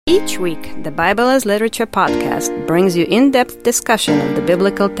Each week, the Bible as Literature podcast brings you in-depth discussion of the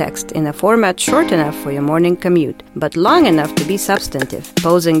biblical text in a format short enough for your morning commute, but long enough to be substantive,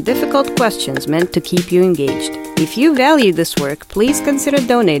 posing difficult questions meant to keep you engaged. If you value this work, please consider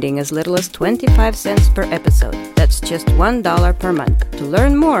donating as little as 25 cents per episode. That's just $1 per month. To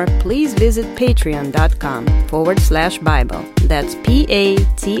learn more, please visit patreon.com/Bible. That's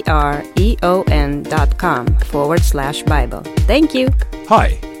patreon.com/Bible. Thank you.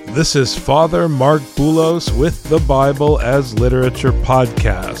 Hi, this is Father Mark Boulos with the Bible as Literature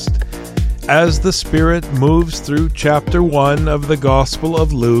podcast. As the Spirit moves through chapter 1 of the Gospel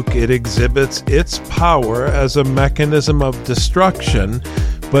of Luke, it exhibits its power as a mechanism of destruction,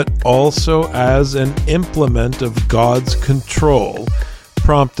 but also as an implement of God's control,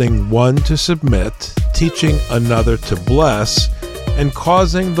 prompting one to submit, teaching another to bless, and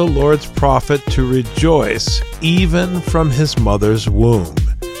causing the Lord's prophet to rejoice, even from his mother's womb.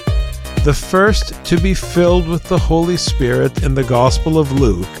 The first to be filled with the Holy Spirit in the Gospel of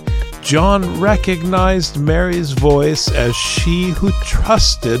Luke, John recognized Mary's voice as she who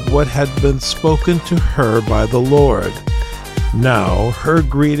trusted what had been spoken to her by the Lord. Now, her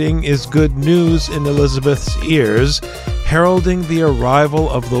greeting is good news in Elizabeth's ears, heralding the arrival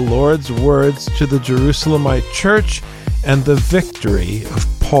of the Lord's words to the Jerusalemite church and the victory of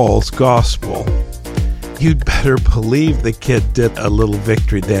Paul's gospel. You'd better believe the kid did a little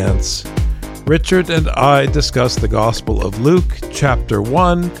victory dance. Richard and I discuss the Gospel of Luke, chapter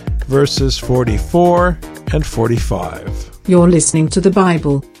 1, verses 44 and 45. You're listening to the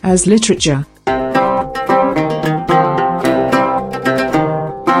Bible as Literature.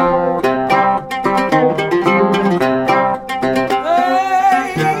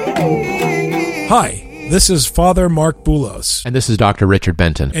 Hi, this is Father Mark Boulos. And this is Dr. Richard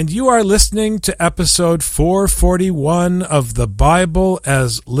Benton. And you are listening to episode 441 of the Bible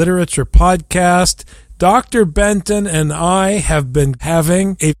as Literature podcast. Dr. Benton and I have been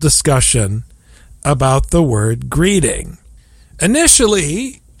having a discussion about the word greeting.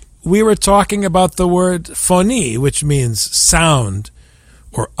 Initially, we were talking about the word phoni, which means sound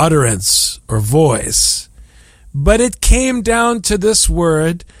or utterance or voice. But it came down to this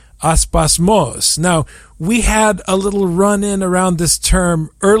word aspasmos. Now, we had a little run-in around this term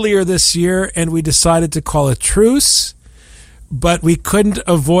earlier this year, and we decided to call a truce, but we couldn't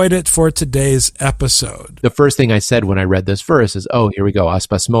avoid it for today's episode. The first thing I said when I read this verse is, oh, here we go,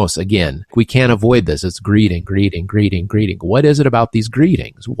 aspasmos again. We can't avoid this. It's greeting, greeting, greeting, greeting. What is it about these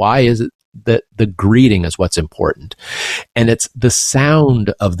greetings? Why is it that the greeting is what's important? And it's the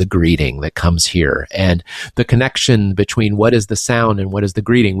sound of the greeting that comes here, and the connection between what is the sound and what is the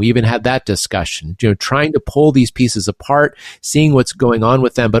greeting. We even had that discussion, trying to pull these pieces apart, seeing what's going on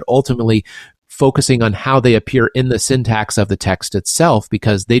with them, but ultimately focusing on how they appear in the syntax of the text itself,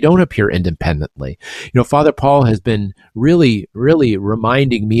 because they don't appear independently. Father Paul has been really, really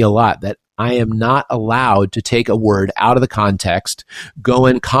reminding me a lot that I am not allowed to take a word out of the context, go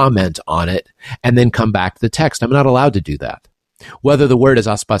and comment on it, and then come back to the text. I'm not allowed to do that. Whether the word is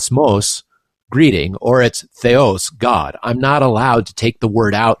aspasmos, greeting, or it's theos, God, I'm not allowed to take the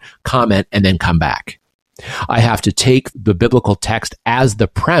word out, comment, and then come back. I have to take the biblical text as the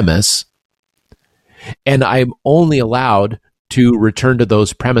premise, and I'm only allowed to return to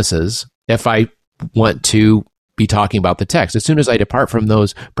those premises if I want to be talking about the text. As soon as I depart from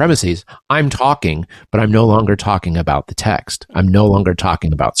those premises, I'm talking, but I'm no longer talking about the text. I'm no longer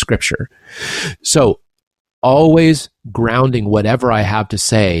talking about Scripture. So always grounding whatever I have to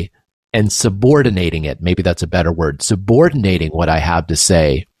say and subordinating it, maybe that's a better word, subordinating what I have to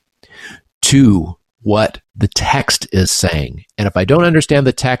say to what the text is saying. And if I don't understand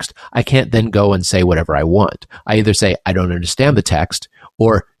the text, I can't then go and say whatever I want. I either say, I don't understand the text,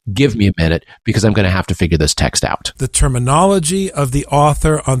 or give me a minute because I'm going to have to figure this text out. The terminology of the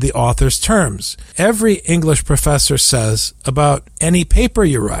author on the author's terms. Every English professor says about any paper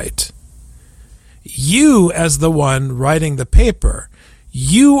you write, you as the one writing the paper,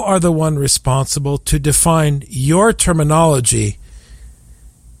 you are the one responsible to define your terminology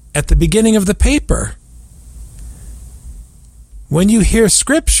at the beginning of the paper. When you hear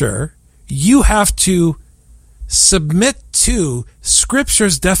Scripture, you have to submit to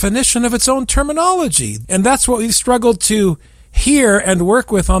Scripture's definition of its own terminology. And that's what we've struggled to hear and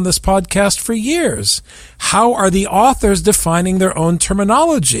work with on this podcast for years. How are the authors defining their own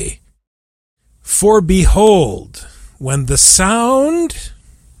terminology? For behold, when the sound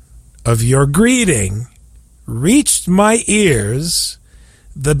of your greeting reached my ears,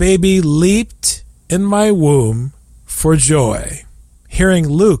 the baby leaped in my womb for joy. Hearing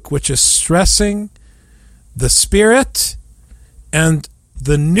Luke, which is stressing the Spirit and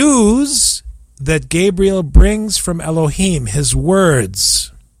the news that Gabriel brings from Elohim, his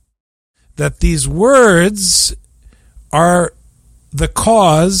words, that these words are the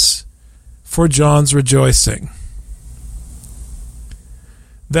cause for John's rejoicing.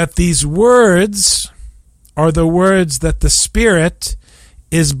 That these words are the words that the Spirit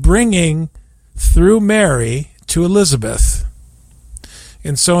is bringing through Mary to Elizabeth.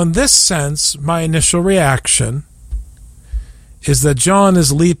 And so in this sense, my initial reaction is that John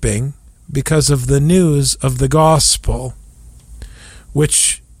is leaping because of the news of the gospel,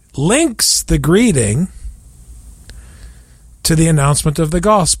 which links the greeting to the announcement of the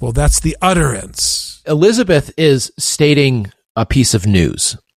gospel. That's the utterance. Elizabeth is stating a piece of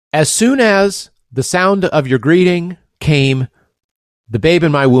news. As soon as the sound of your greeting came, the babe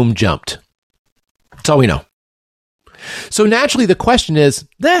in my womb jumped. That's all we know. So naturally the question is,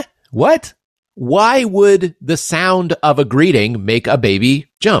 what? Why would the sound of a greeting make a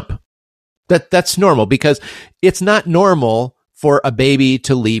baby jump? That's normal, because it's not normal for a baby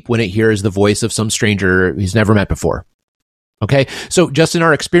to leap when it hears the voice of some stranger he's never met before. Okay? So just in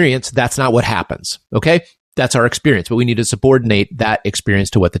our experience, that's not what happens. Okay? That's our experience, but we need to subordinate that experience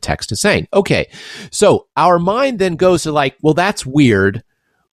to what the text is saying. Okay. So our mind then goes to like, well, that's weird.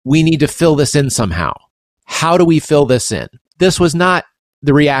 We need to fill this in somehow. How do we fill this in? This was not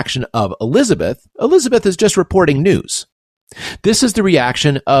the reaction of Elizabeth. Elizabeth is just reporting news. This is the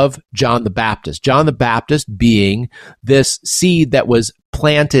reaction of John the Baptist. John the Baptist being this seed that was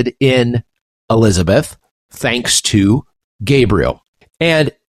planted in Elizabeth thanks to Gabriel.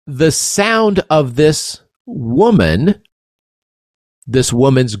 And the sound of this woman's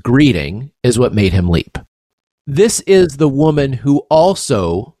greeting is what made him leap. This is the woman who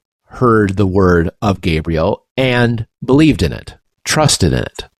also heard the word of Gabriel and believed in it, trusted in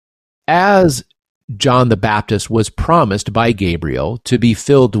it. As John the Baptist was promised by Gabriel to be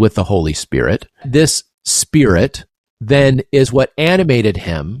filled with the Holy Spirit, this Spirit then is what animated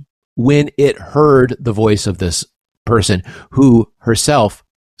him when it heard the voice of this person who herself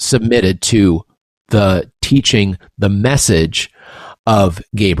submitted to the teaching, the message of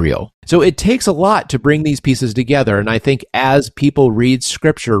Gabriel. So it takes a lot to bring these pieces together. And I think as people read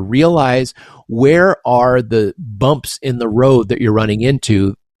Scripture, realize where are the bumps in the road that you're running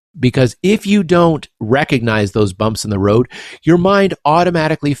into. Because if you don't recognize those bumps in the road, your mind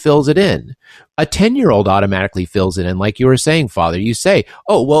automatically fills it in. A 10-year-old automatically fills it in. Like you were saying, Father, you say,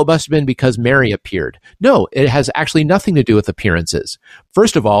 oh, well, it must have been because Mary appeared. No, it has actually nothing to do with appearances.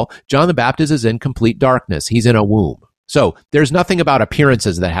 First of all, John the Baptist is in complete darkness. He's in a womb. So there's nothing about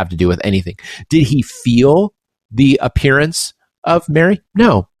appearances that have to do with anything. Did he feel the appearance of Mary?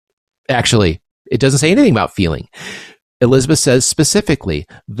 No. Actually, it doesn't say anything about feeling. Elizabeth says specifically,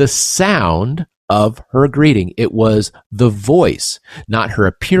 the sound of her greeting. It was the voice, not her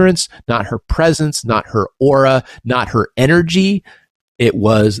appearance, not her presence, not her aura, not her energy. It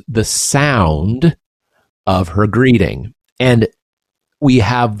was the sound of her greeting. And we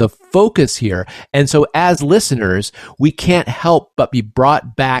have the focus here. And so as listeners, we can't help but be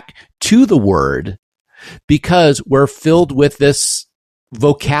brought back to the word because we're filled with this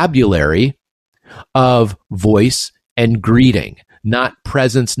vocabulary of voice and greeting, not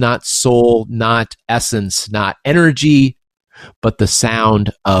presence, not soul, not essence, not energy, but the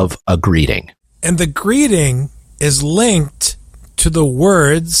sound of a greeting. And the greeting is linked to the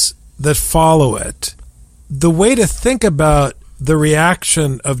words that follow it. The way to think about the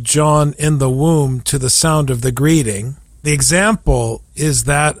reaction of John in the womb to the sound of the greeting, the example is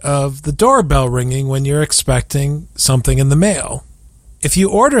that of the doorbell ringing when you're expecting something in the mail. If you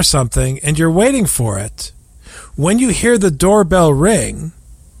order something and you're waiting for it, when you hear the doorbell ring,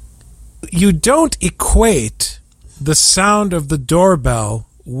 you don't equate the sound of the doorbell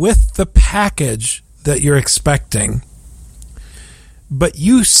with the package that you're expecting. But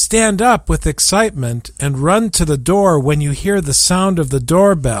you stand up with excitement and run to the door when you hear the sound of the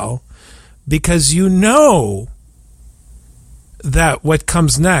doorbell because you know that what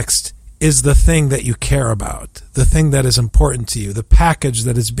comes next is the thing that you care about, the thing that is important to you, the package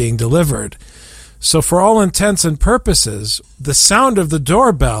that is being delivered. So for all intents and purposes, the sound of the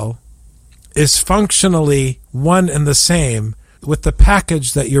doorbell is functionally one and the same with the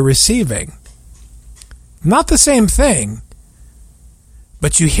package that you're receiving. Not the same thing,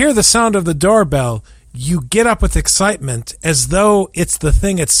 but you hear the sound of the doorbell, you get up with excitement as though it's the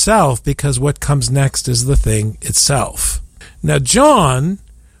thing itself because what comes next is the thing itself. Now, John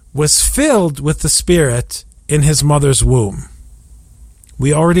was filled with the Spirit in his mother's womb.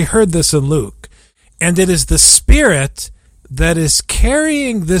 We already heard this in Luke. And it is the Spirit that is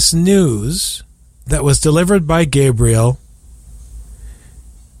carrying this news that was delivered by Gabriel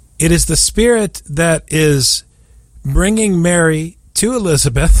It is the Spirit that is bringing Mary to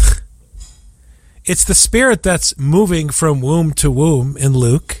Elizabeth. It's the Spirit that's moving from womb to womb in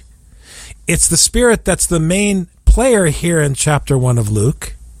Luke. It's the Spirit that's the main player here in chapter 1 of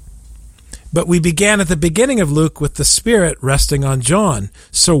Luke. But we began at the beginning of Luke with the Spirit resting on John.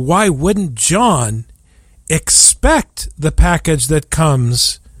 So why wouldn't John expect the package that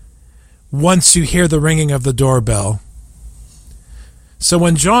comes once you hear the ringing of the doorbell? So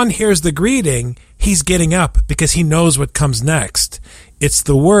when John hears the greeting, he's getting up because he knows what comes next. It's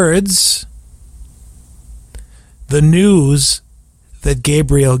the words, the news that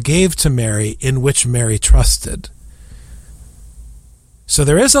Gabriel gave to Mary, in which Mary trusted. So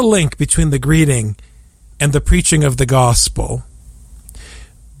there is a link between the greeting and the preaching of the gospel,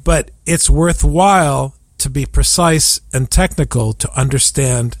 but it's worthwhile to be precise and technical to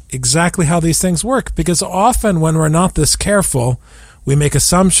understand exactly how these things work, because often when we're not this careful, we make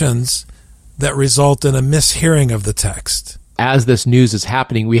assumptions that result in a mishearing of the text. As this news is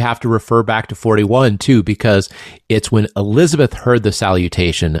happening, we have to refer back to 41 too, because it's when Elizabeth heard the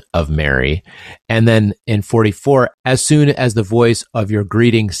salutation of Mary. And then in 44, as soon as the voice of your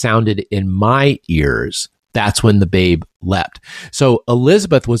greeting sounded in my ears, that's when the babe leapt. So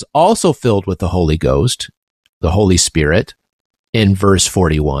Elizabeth was also filled with the Holy Ghost, the Holy Spirit, in verse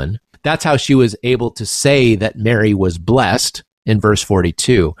 41. That's how she was able to say that Mary was blessed in verse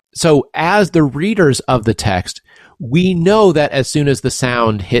 42. So as the readers of the text, we know that as soon as the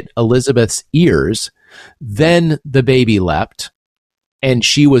sound hit Elizabeth's ears, then the baby leapt, and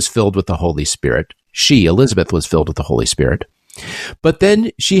she was filled with the Holy Spirit. She, Elizabeth, was filled with the Holy Spirit. But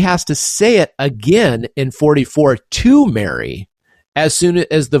then she has to say it again in 44 to Mary, as soon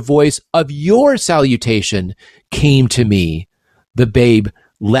as the voice of your salutation came to me, the babe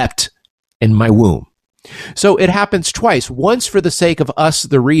leapt in my womb. So it happens twice, once for the sake of us,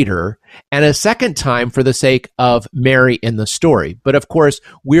 the reader, and a second time for the sake of Mary in the story. But of course,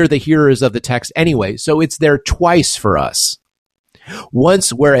 we're the hearers of the text anyway, so it's there twice for us.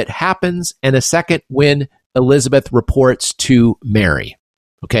 Once where it happens, and a second when Elizabeth reports to Mary.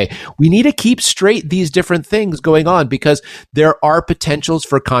 Okay, we need to keep straight these different things going on, because there are potentials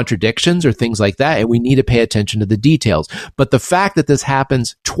for contradictions or things like that, and we need to pay attention to the details. But the fact that this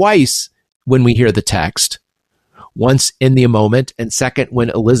happens twice when we hear the text, once in the moment, and second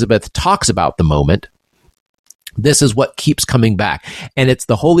when Elizabeth talks about the moment, this is what keeps coming back. And it's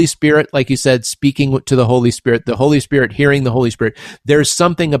the Holy Spirit, like you said, speaking to the Holy Spirit hearing the Holy Spirit. There's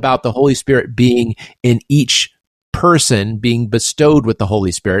something about the Holy Spirit being in each person, being bestowed with the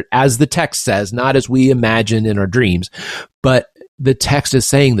Holy Spirit, as the text says, not as we imagine in our dreams, but the text is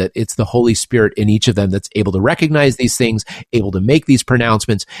saying that it's the Holy Spirit in each of them that's able to recognize these things, able to make these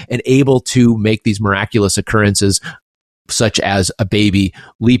pronouncements, and able to make these miraculous occurrences, such as a baby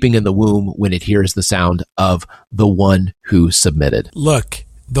leaping in the womb when it hears the sound of the one who submitted. Look,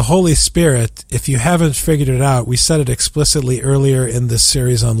 the Holy Spirit, if you haven't figured it out, we said it explicitly earlier in this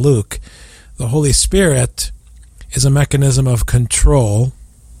series on Luke, the Holy Spirit is a mechanism of control.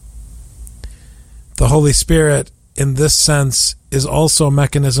 The Holy Spirit, in this sense, is also a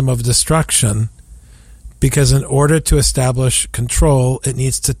mechanism of destruction, because in order to establish control, it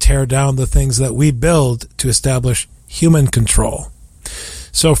needs to tear down the things that we build to establish human control.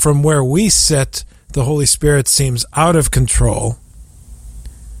 So from where we sit, the Holy Spirit seems out of control.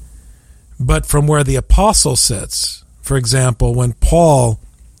 But from where the apostle sits, for example, when Paul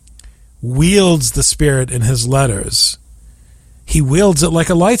wields the Spirit in his letters, he wields it like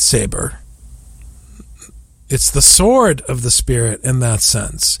a lightsaber. It's the sword of the Spirit in that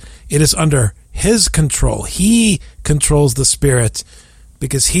sense. It is under his control. He controls the Spirit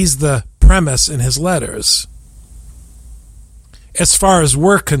because he's the premise in his letters. As far as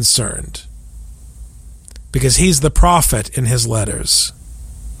we're concerned, because he's the prophet in his letters.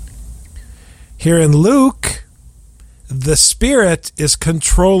 Here in Luke, the Spirit is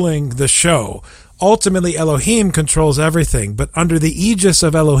controlling the show. Ultimately, Elohim controls everything, but under the aegis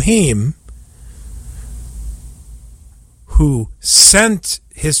of Elohim, who sent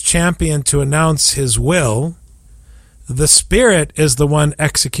his champion to announce his will, the Spirit is the one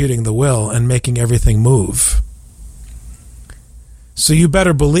executing the will and making everything move. So you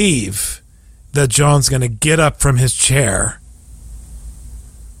better believe that John's going to get up from his chair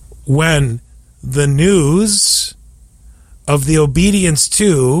when the news of the obedience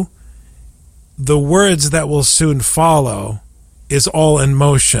to the words that will soon follow is all in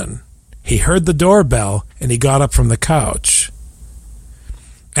motion. He heard the doorbell and he got up from the couch.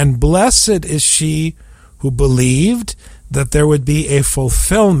 And blessed is she who believed that there would be a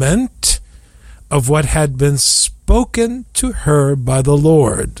fulfillment of what had been spoken to her by the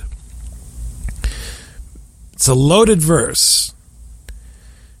Lord. It's a loaded verse.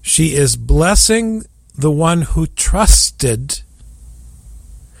 She is blessing the one who trusted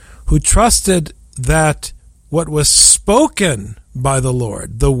that what was spoken by the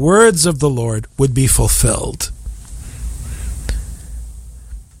Lord, the words of the Lord, would be fulfilled.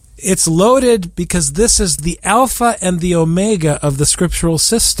 It's loaded because this is the Alpha and the Omega of the scriptural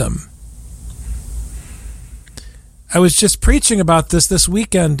system. I was just preaching about this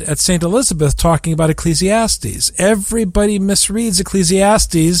weekend at St. Elizabeth, talking about Ecclesiastes. Everybody misreads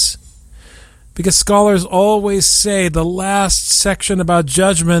Ecclesiastes because scholars always say the last section about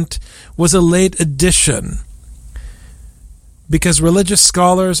judgment was a late addition. Because religious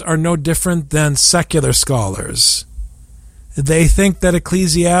scholars are no different than secular scholars. They think that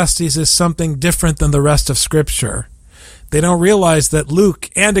Ecclesiastes is something different than the rest of Scripture. They don't realize that Luke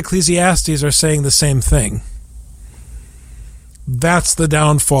and Ecclesiastes are saying the same thing. That's the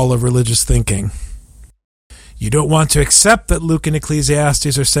downfall of religious thinking. You don't want to accept that Luke and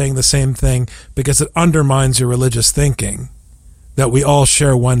Ecclesiastes are saying the same thing because it undermines your religious thinking, that we all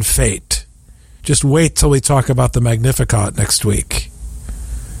share one fate. Just wait till we talk about the Magnificat next week.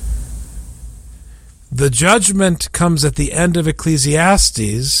 The judgment comes at the end of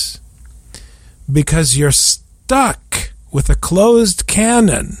Ecclesiastes because you're stuck with a closed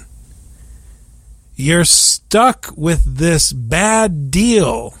canon. You're stuck with this bad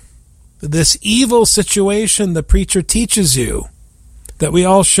deal, this evil situation the preacher teaches you, that we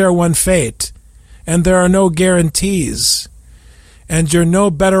all share one fate, and there are no guarantees, and you're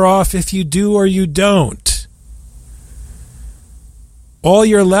no better off if you do or you don't. All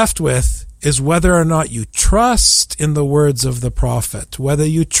you're left with is whether or not you trust in the words of the prophet, whether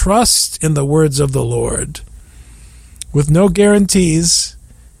you trust in the words of the Lord, with no guarantees,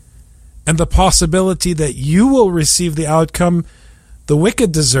 and the possibility that you will receive the outcome the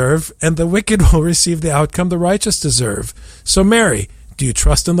wicked deserve, and the wicked will receive the outcome the righteous deserve. So, Mary, do you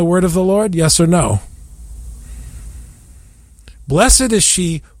trust in the word of the Lord? Yes or no? Blessed is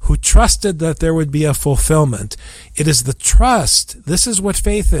she who trusted that there would be a fulfillment. It is the trust. This is what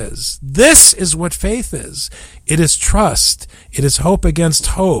faith is. This is what faith is. It is trust. It is hope against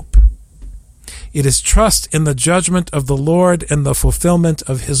hope. It is trust in the judgment of the Lord and the fulfillment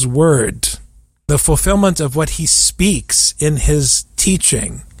of his word, the fulfillment of what he speaks in his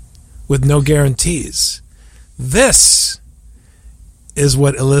teaching with no guarantees. This is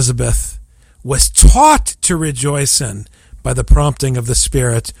what Elizabeth was taught to rejoice in by the prompting of the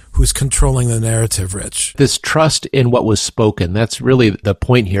Spirit who's controlling the narrative, Rich. This trust in what was spoken, that's really the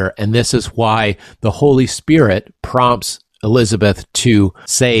point here. And this is why the Holy Spirit prompts Elizabeth to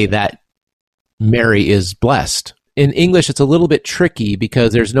say that Mary is blessed. In English, it's a little bit tricky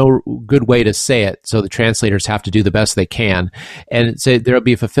because there's no good way to say it, so the translators have to do the best they can. And say there will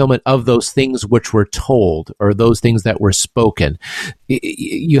be a fulfillment of those things which were told, or those things that were spoken.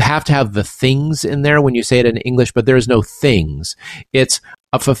 You have to have the things in there when you say it in English, but there's no things. It's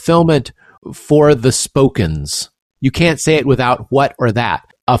a fulfillment for the spokens. You can't say it without what or that.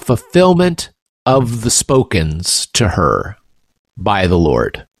 A fulfillment of the spokens to her by the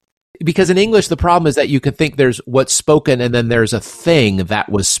Lord. Because in English, the problem is that you can think there's what's spoken and then there's a thing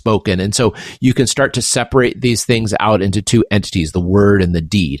that was spoken. And so you can start to separate these things out into two entities, the word and the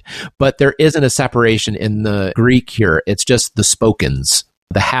deed. But there isn't a separation in the Greek here. It's just the spokens,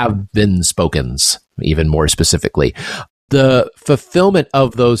 the have been spokens, even more specifically. The fulfillment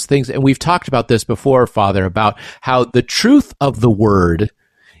of those things, and we've talked about this before, Father, about how the truth of the word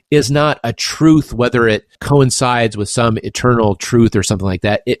is not a truth, whether it coincides with some eternal truth or something like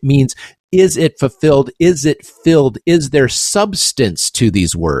that. It means, is it fulfilled? Is it filled? Is there substance to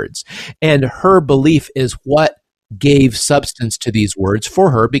these words? And her belief is what gave substance to these words for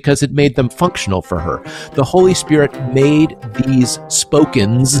her because it made them functional for her. The Holy Spirit made these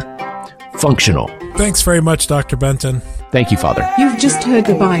spokens functional. Thanks very much, Dr. Benton. Thank you, Father. You've just heard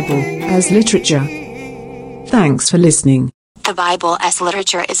the Bible as literature. Thanks for listening. The Bible as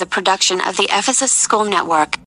Literature is a production of the Ephesus School Network.